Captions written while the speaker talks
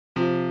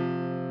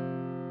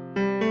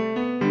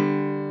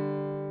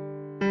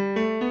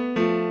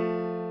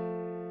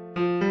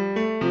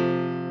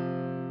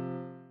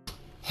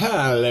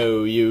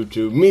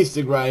to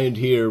Mr. Grind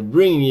here,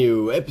 bringing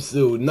you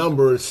episode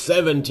number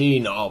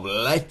 17 of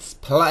Let's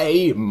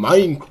Play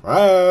Minecraft.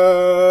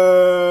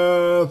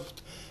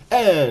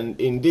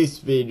 And in this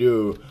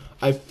video,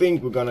 I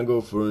think we're gonna go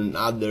for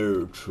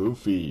another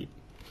trophy.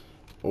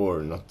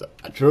 Or not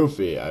a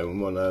trophy, I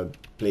wanna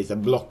place a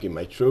block in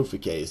my trophy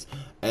case.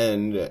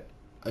 And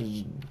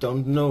I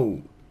don't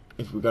know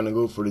if we're gonna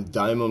go for the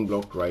diamond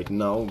block right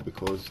now,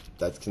 because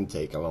that can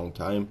take a long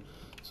time.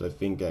 So I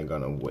think I'm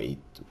gonna wait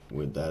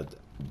with that,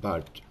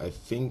 but I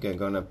think I'm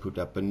gonna put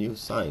up a new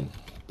sign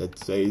that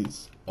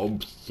says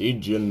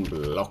obsidian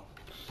block,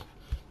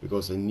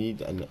 because I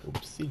need an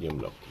obsidian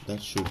block.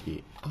 That should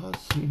be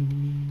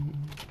awesome.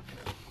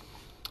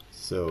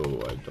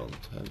 So I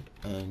don't have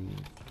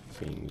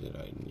anything that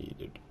I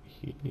needed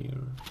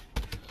here,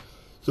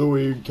 so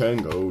we can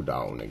go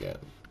down again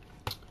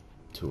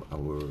to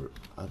our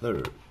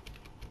other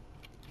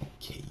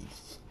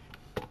case,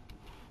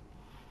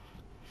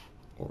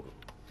 or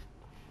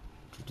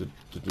to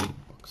the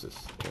boxes,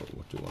 or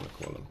what do you want to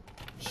call them,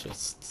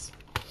 chests.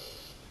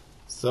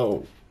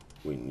 So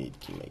we need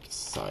to make a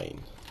sign.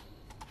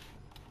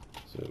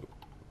 So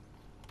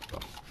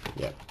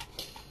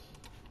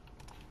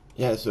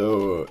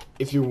so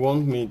if you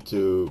want me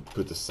to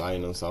put a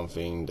sign on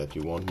something that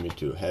you want me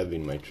to have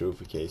in my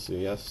trophy case, so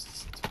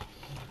just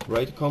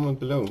write a comment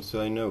below so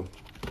I know.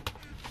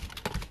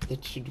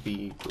 That should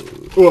be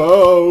good.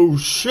 Whoa,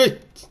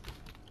 shit!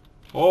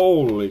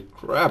 Holy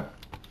crap!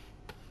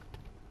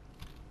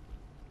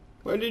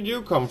 Where did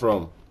you come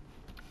from?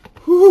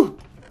 Whew!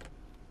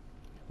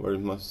 Where is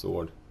my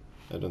sword?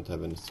 I don't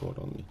have any sword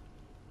on me.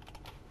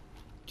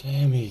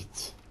 Damn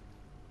it!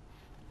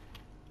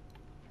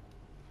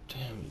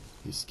 Damn it!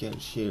 You scared the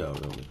shit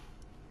out of me.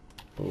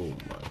 Oh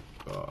my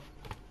god.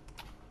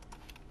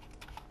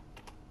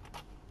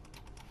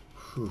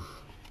 Whew.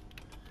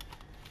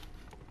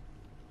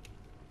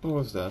 What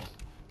was that?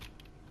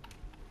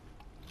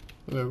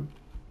 Hello?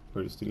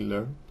 Are you still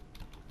there?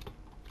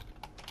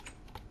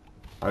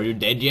 Are you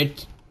dead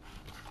yet?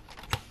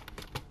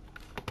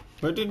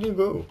 Where did you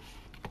go?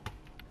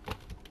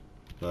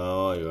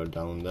 Oh, you're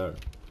down there.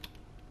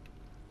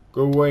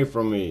 Go away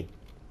from me.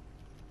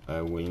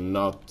 I will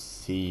not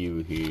see you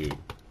here.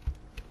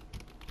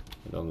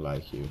 I don't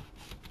like you.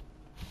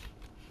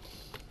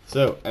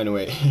 So,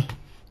 anyway.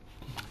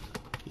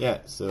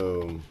 Yeah,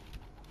 so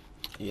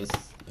yes,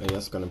 I'm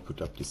just gonna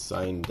put up this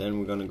sign, then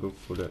we're gonna go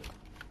for the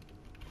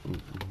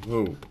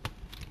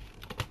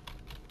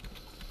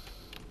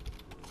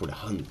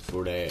hunt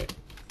for the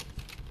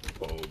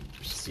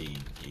obsidian.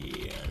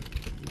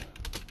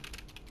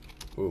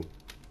 Oh,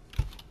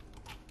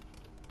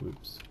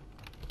 whoops,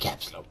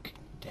 caps lock,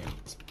 damn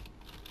it.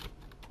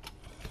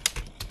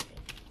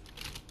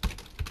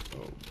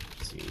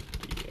 Obsidian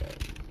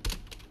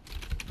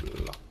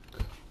block.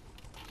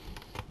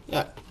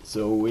 Yeah,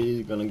 so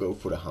we're gonna go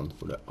for the hunt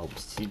for the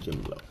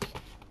obsidian block.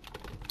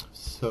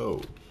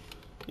 So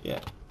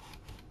yeah,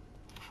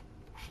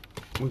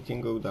 we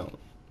can go down.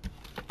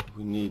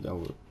 We need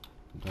our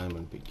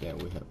diamond pick. Yeah,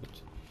 we have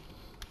it.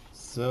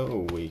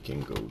 So we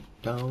can go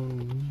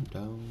down,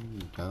 down,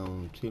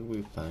 down till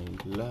we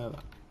find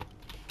lava.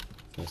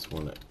 Just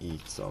wanna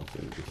eat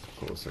something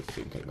because I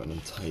think I'm gonna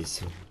die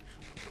soon.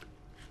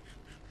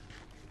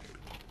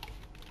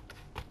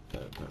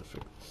 Yeah,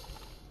 perfect.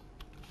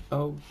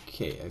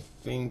 Okay, I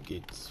think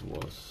it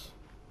was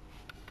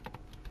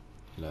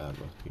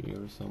lava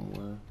here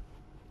somewhere.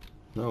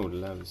 No, the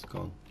lava is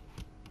gone.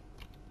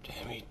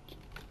 Damn it.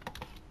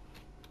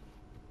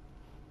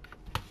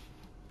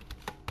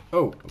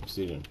 Oh,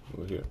 obsidian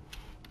over here.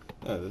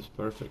 Yeah, that's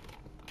perfect.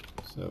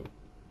 So,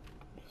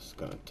 just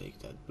gonna take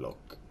that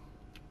block.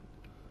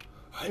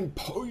 I'm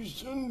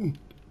poisoned!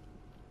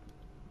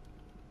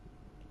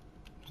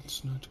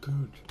 It's not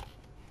good.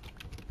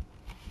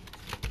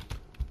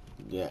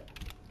 Yeah.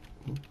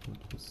 What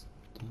was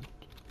that?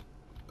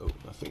 Oh,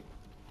 nothing.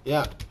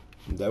 Yeah,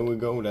 there we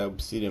go, the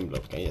obsidian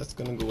block. I'm just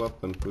gonna go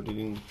up and put it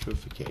in the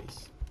trophy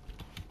case.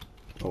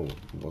 Oh,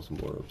 there was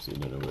more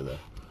obsidian over there.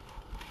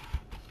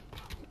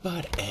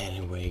 But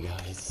anyway,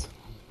 guys,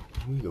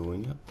 we're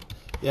going up.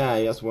 Yeah,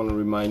 I just want to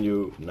remind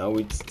you, now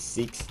it's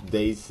 6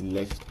 days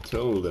left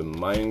till the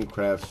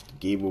Minecraft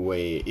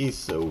giveaway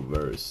is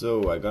over.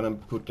 So I'm gonna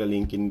put a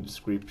link in the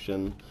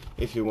description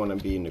if you want to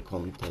be in the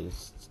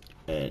contest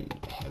and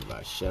have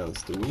a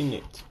chance to win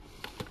it.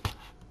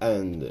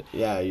 And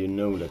yeah, you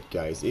know that,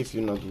 guys, if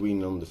you not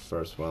win on the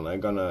first one, I'm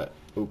gonna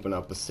open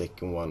up a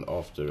second one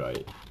after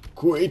I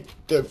quit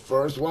the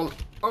first one.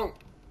 Oh,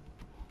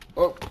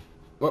 whoa,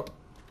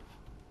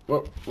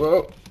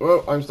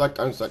 I'm stuck.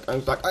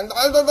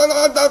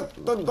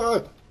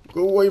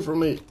 Go away from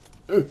me.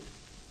 Oh,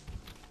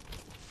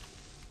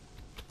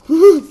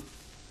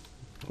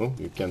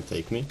 you can't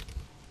take me.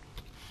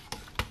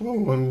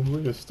 Oh, I'm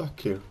really stuck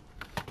here.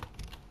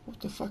 What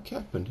the fuck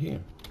happened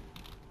here?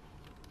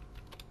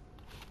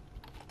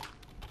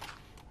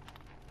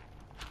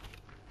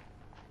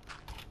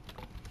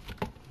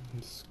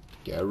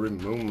 Scary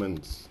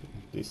moments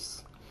in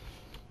this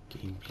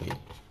gameplay.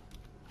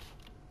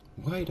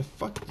 Why the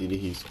fuck did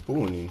he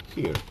spawn in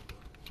here?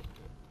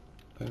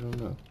 I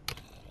don't know.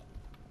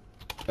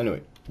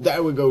 Anyway,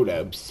 there we go, the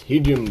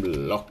obsidian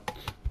block.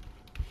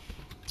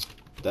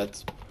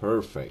 That's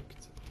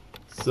perfect.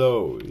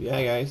 So,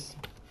 yeah guys,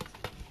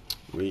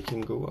 we can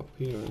go up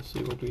here and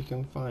see what we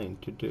can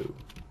find to do.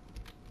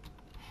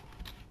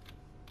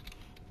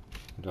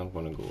 I don't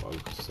want to go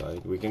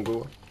outside. We can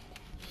go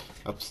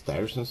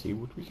upstairs and see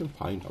what we can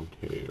find out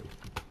here.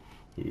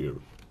 Here.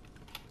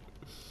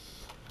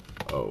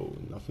 Oh,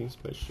 nothing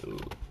special.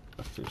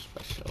 Nothing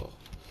special.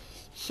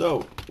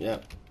 So, yeah.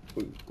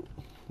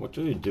 What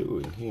do you do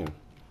in here?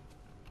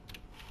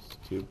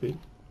 Stupid.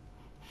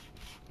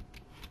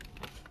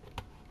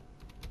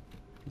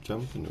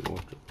 Jump in the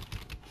water.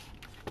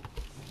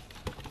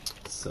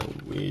 So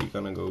we're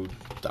gonna go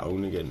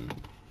down again.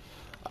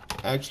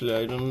 Actually,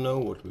 I don't know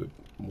what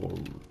more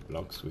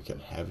blocks we can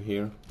have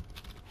here.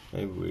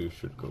 Maybe we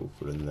should go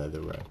for the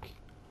netherrack.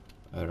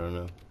 I don't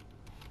know.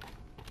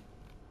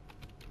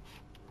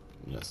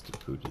 Just to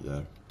put it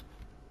there.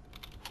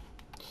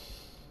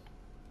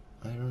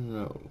 I don't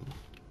know.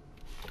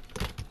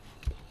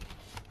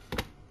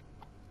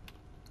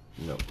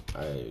 No,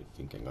 I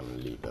think I'm gonna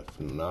leave that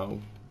for now.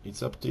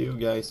 It's up to you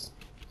guys.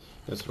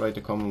 Just write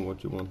a comment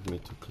what you want me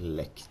to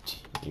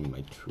collect in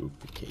my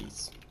trophy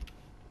case.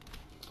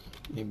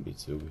 Maybe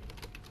it's over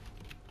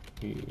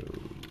here.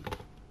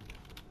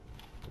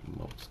 The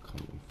mob's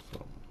coming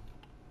from.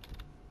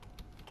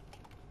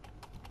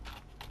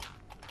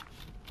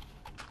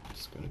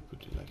 Just gonna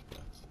put it like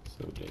that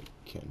so they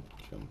can't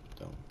jump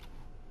down.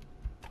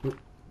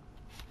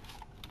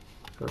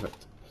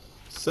 Perfect.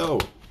 So,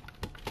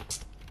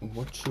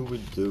 what should we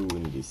do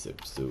in this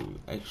episode?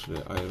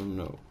 Actually, I don't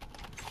know.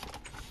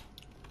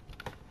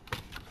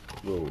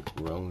 Go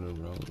round and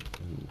round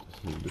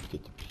and look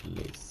at the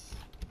place.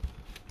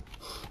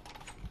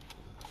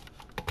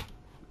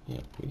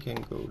 Yeah, we can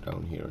go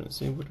down here and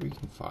see what we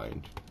can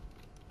find.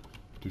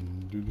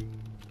 Dun, dun, dun.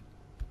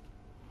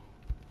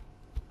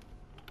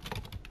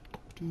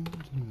 Dun, dun,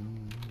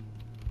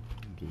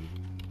 dun, dun.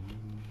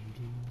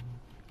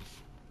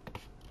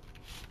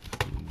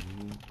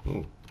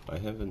 Oh, I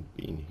haven't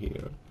been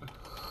here.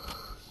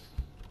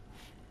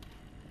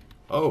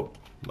 Oh,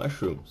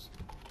 mushrooms.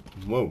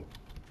 Whoa,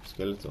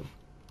 skeleton.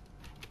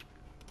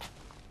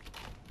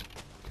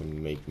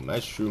 Can make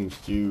mushroom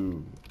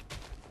stew.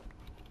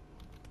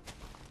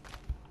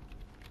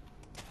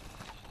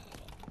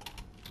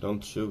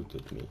 Don't shoot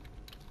at me.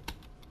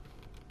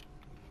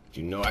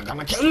 You know I'm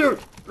gonna kill you!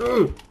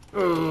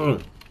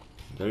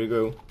 There you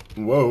go.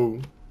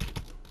 Whoa.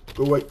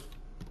 Go away.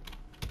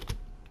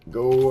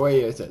 Go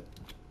away, I said.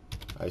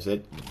 I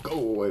said, go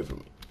away from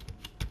me.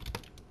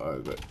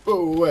 Okay.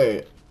 Go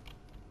away.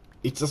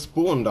 It's a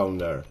spawn down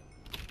there.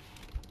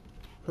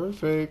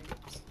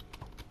 Perfect.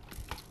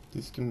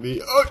 This can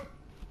be... Oh!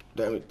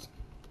 Damn it.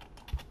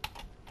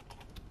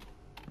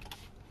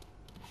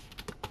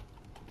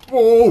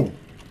 Whoa!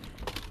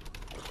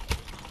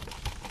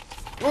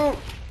 Oh!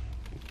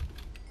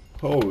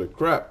 Holy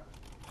crap.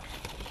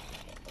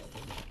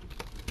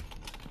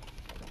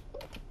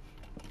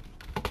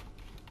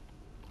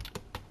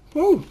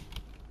 Whoa!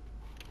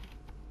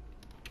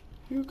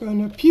 You're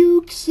gonna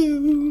puke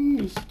soon,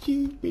 you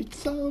stupid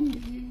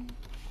zombie.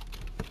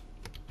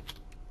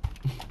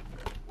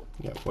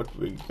 Yeah, what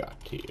we got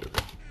here?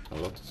 A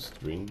lot of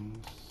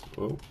strings.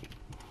 Oh,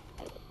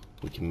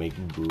 we can make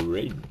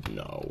bread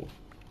now.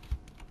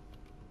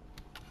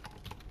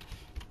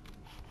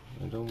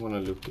 I don't want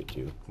to look at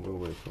you. Go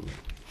away from me.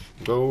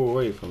 Go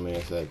away from me,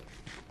 I said.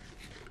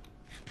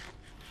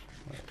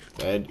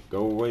 Dad,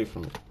 go away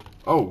from me.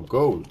 Oh,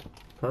 gold.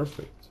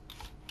 Perfect.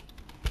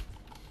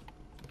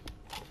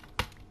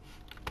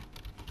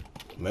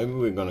 Maybe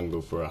we're gonna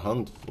go for a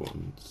hunt for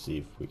and see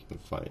if we can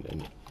find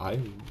any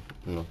iron.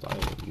 Not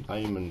iron,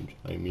 diamond,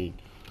 I mean.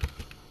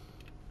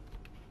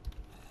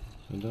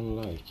 I don't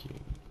like you.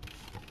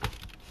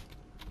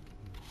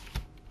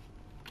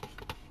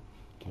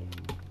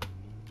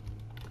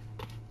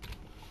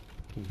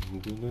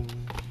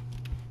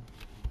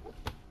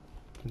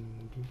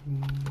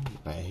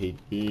 I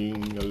hate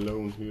being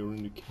alone here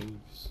in the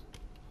caves.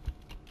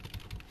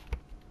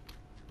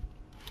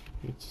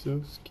 It's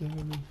so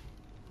scary.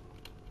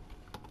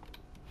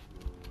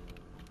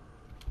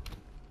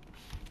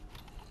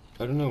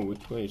 I don't know,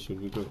 which way should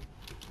we go?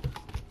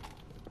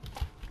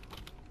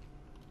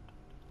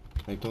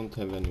 I don't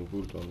have any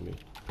wood on me.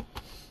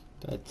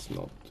 That's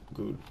not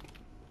good.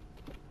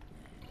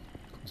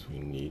 Because we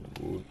need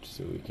wood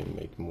so we can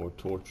make more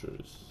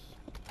torches.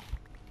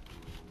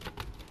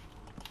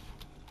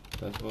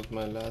 That was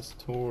my last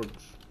torch.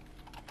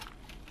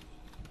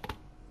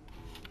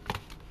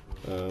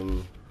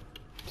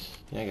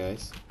 Yeah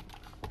guys.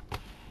 I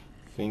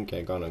think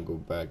I'm gonna go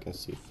back and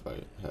see if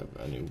I have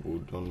any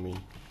wood on me.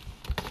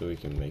 So we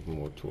can make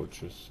more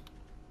torches.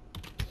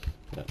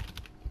 Yeah,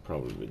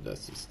 probably that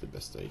is the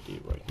best idea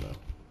right now.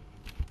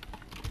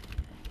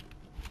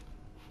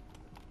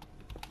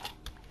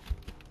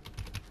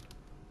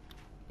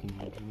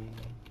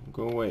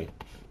 Go away.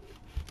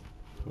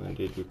 Where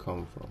did you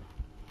come from?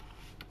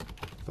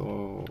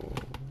 I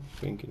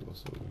think it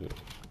was over here.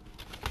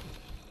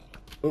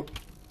 Oh,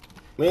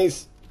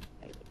 miss.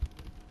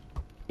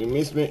 You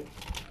missed me.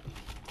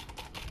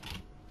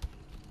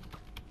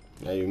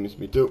 Yeah, you missed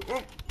me too.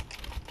 Oh.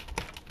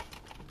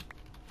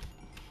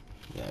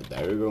 Yeah,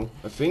 there we go.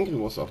 I think it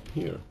was up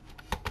here.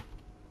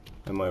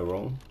 Am I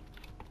wrong?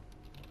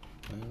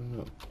 I don't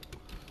know.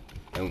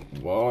 And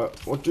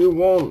what do you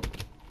want?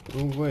 Go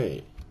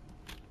away.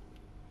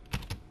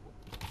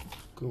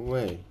 Go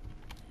away.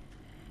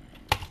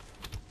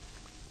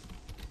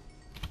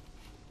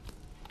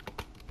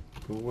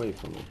 Go away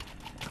from me.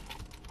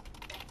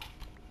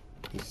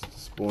 Is the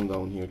spawn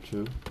down here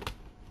too?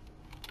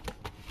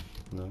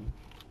 No.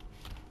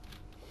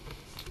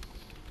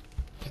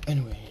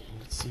 Anyway,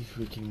 let's see if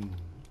we can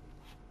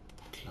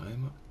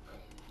climb up.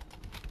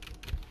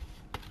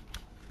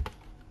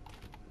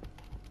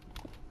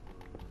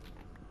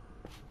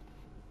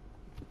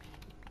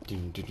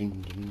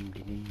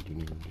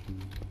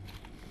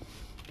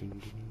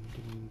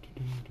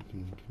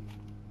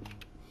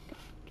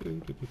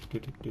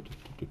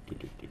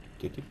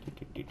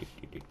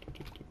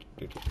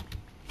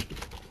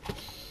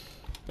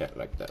 Yeah,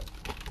 like that.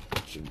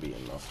 Should be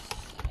enough.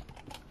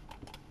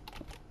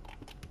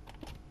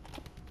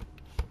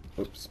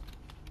 Oops.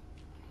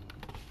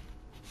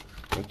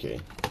 Okay.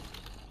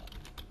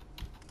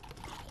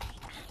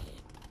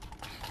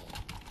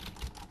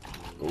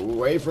 Go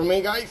away from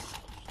me, guys!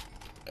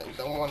 I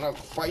don't wanna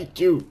fight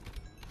you.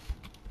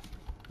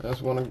 I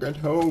just wanna get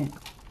home.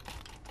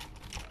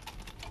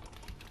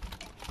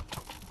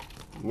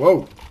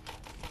 Whoa!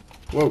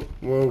 Whoa,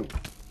 whoa.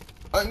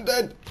 I'm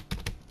dead!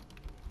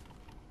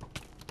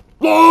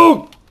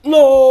 No!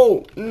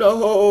 No!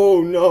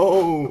 No!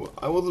 No!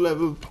 I was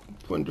level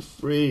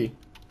 23.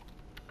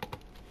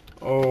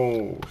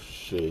 Oh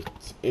shit.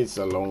 It's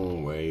a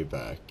long way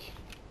back.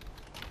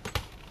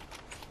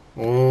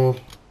 Oh,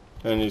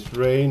 and it's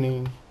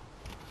raining.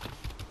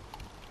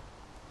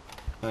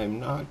 I'm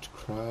not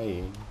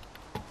crying.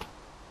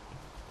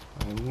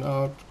 I'm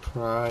not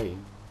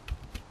crying.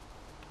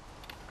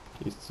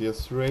 It's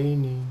just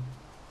raining.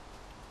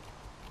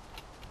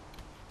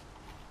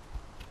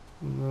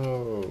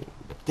 No.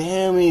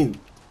 Damn it!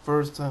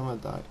 First time I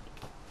died.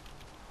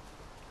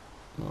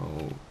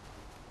 No.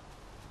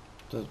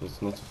 That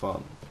was not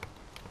fun.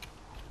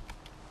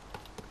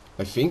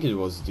 I think it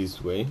was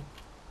this way.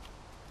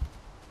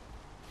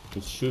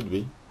 It should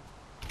be.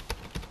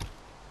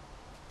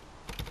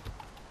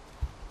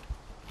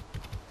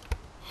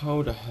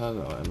 How the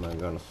hell am I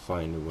gonna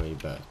find a way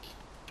back?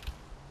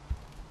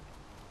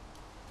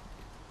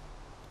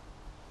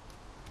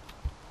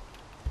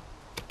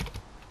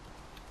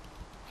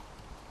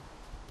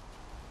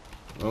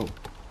 Oh.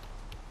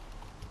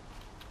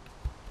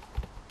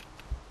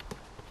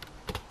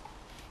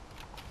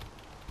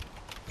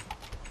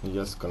 I'm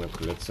just gonna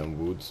collect some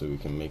wood so we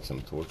can make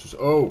some torches.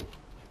 Oh!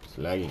 It's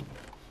lagging.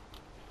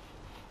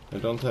 I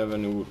don't have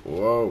any wood.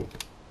 Whoa!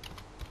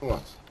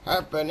 What's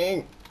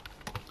happening?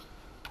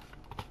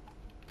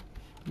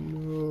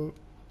 No.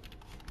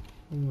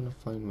 I'm gonna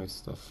find my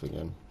stuff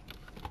again.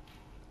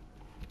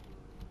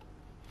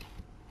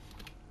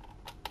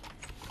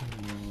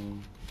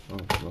 Oh,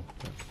 not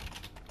that.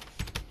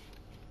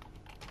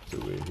 It's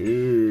over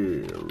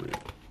here.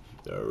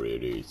 There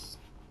it is.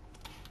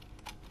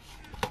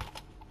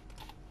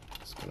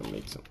 Just gonna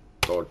make some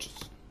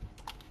torches.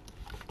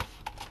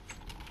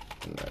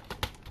 And I'm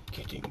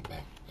getting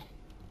back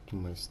to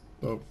my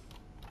stuff.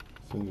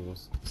 I think it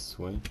was this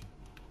way.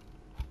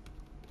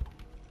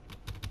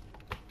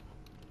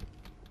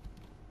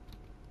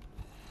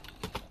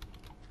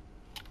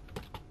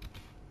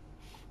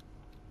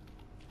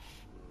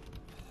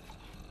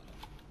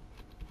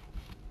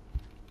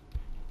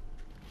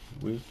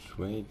 Which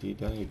way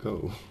did I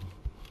go?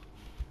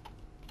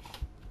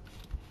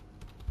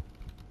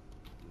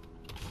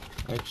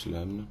 Actually,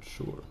 I'm not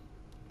sure.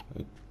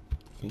 I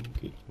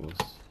think it was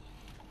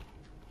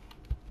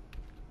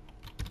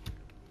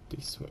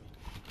this way.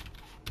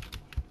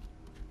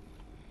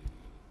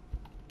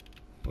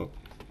 Oh,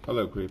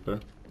 hello, creeper.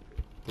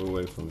 Go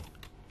away from me.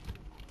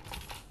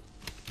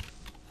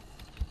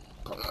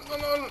 Come on,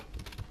 come on!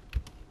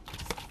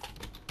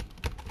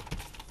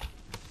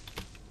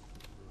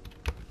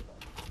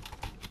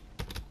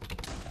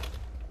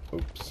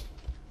 Oops.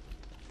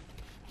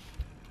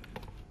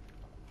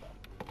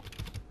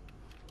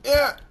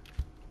 Yeah!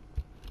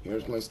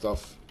 Here's my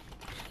stuff.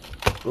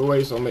 Go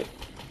away, zombie.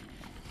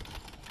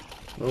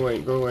 Go away,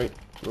 go away,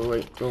 go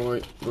away, go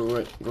away, go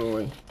away, go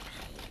away.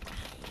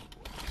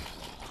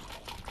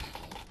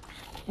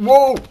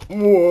 Whoa!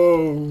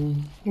 Whoa!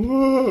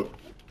 Whoa!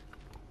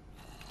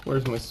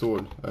 Where's my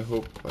sword? I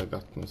hope I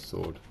got my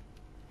sword.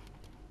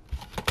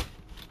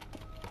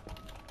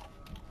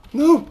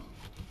 No!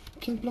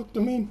 Can't block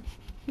them in.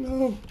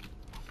 No!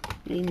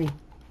 Leave me.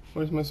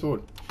 Where's my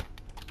sword?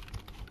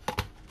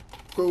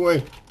 Go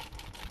away.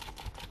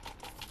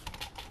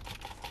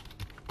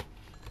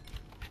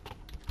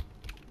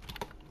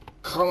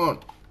 Come on.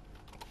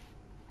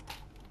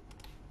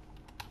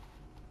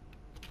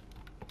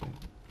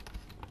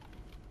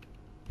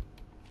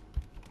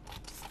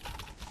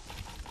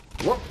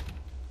 What?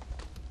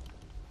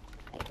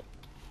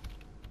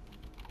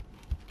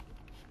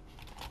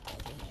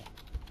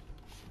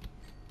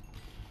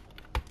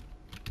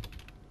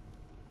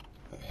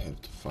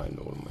 find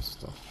all my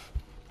stuff.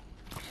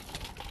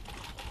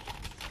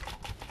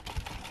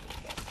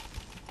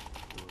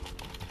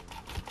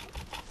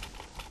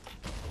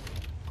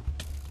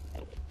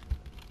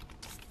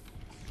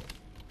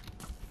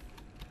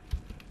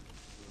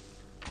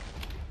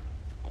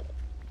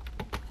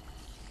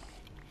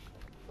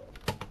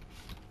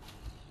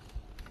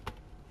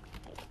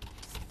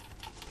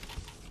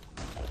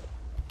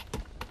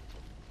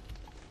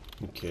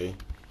 Okay.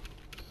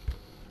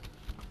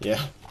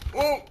 Yeah.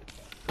 Oh!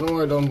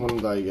 No, I don't want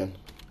to die again.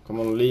 Come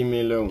on, leave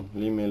me alone.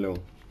 Leave me alone.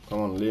 Come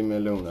on, leave me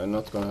alone. I'm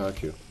not gonna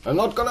hurt you. I'm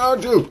not gonna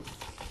hurt you!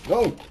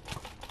 No!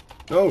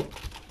 No!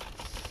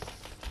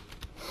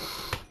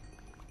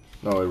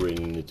 Now I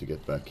really need to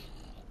get back.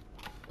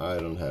 I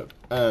don't have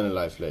any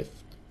life left.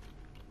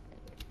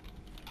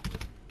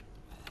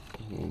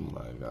 Oh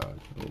my god.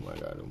 Oh my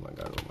god. Oh my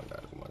god. Oh my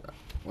god. Oh my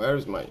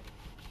god.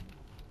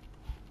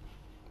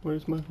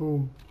 Where's my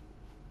home?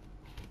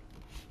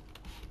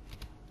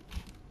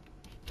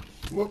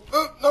 What?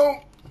 Oh,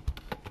 no!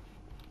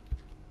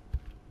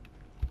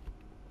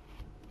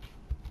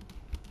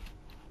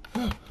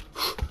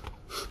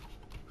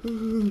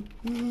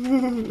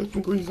 Let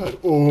me go inside.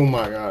 Oh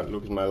my god,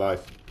 look at my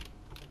life.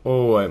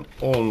 Oh, I'm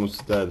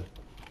almost dead.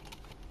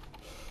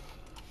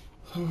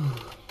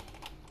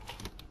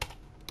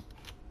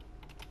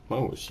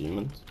 Wow,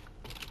 achievement.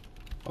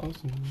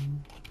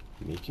 Awesome.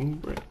 Making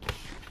bread.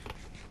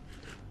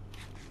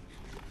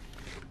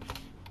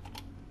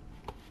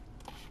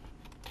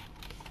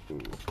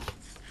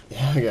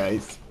 Yeah,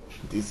 guys,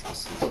 this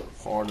was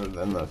harder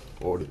than I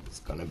thought it was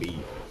gonna be.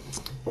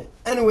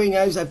 Anyway,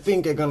 guys, I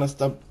think I'm gonna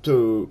stop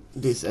to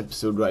this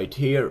episode right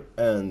here,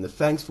 and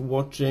thanks for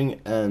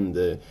watching,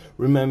 and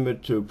remember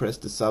to press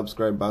the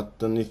subscribe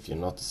button if you're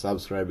not a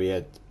subscriber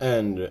yet,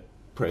 and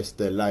press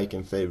the like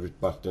and favorite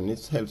button.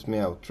 It helps me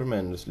out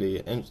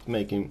tremendously, and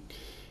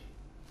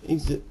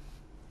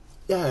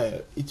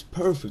it's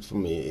perfect for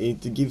me.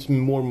 It gives me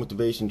more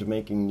motivation to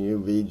making new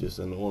videos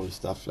and all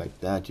stuff like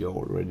that. You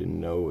already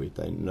know it,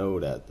 I know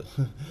that.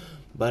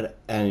 But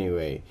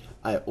anyway,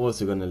 I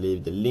also gonna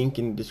leave the link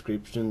in the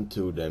description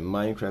to the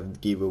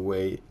Minecraft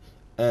giveaway,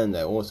 and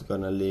I also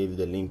gonna leave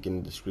the link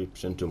in the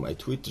description to my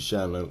Twitter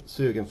channel,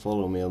 so you can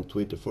follow me on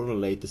Twitter for the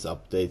latest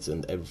updates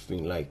and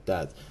everything like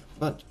that.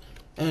 But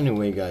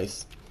anyway,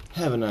 guys,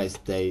 have a nice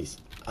day.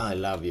 I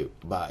love you.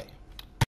 Bye.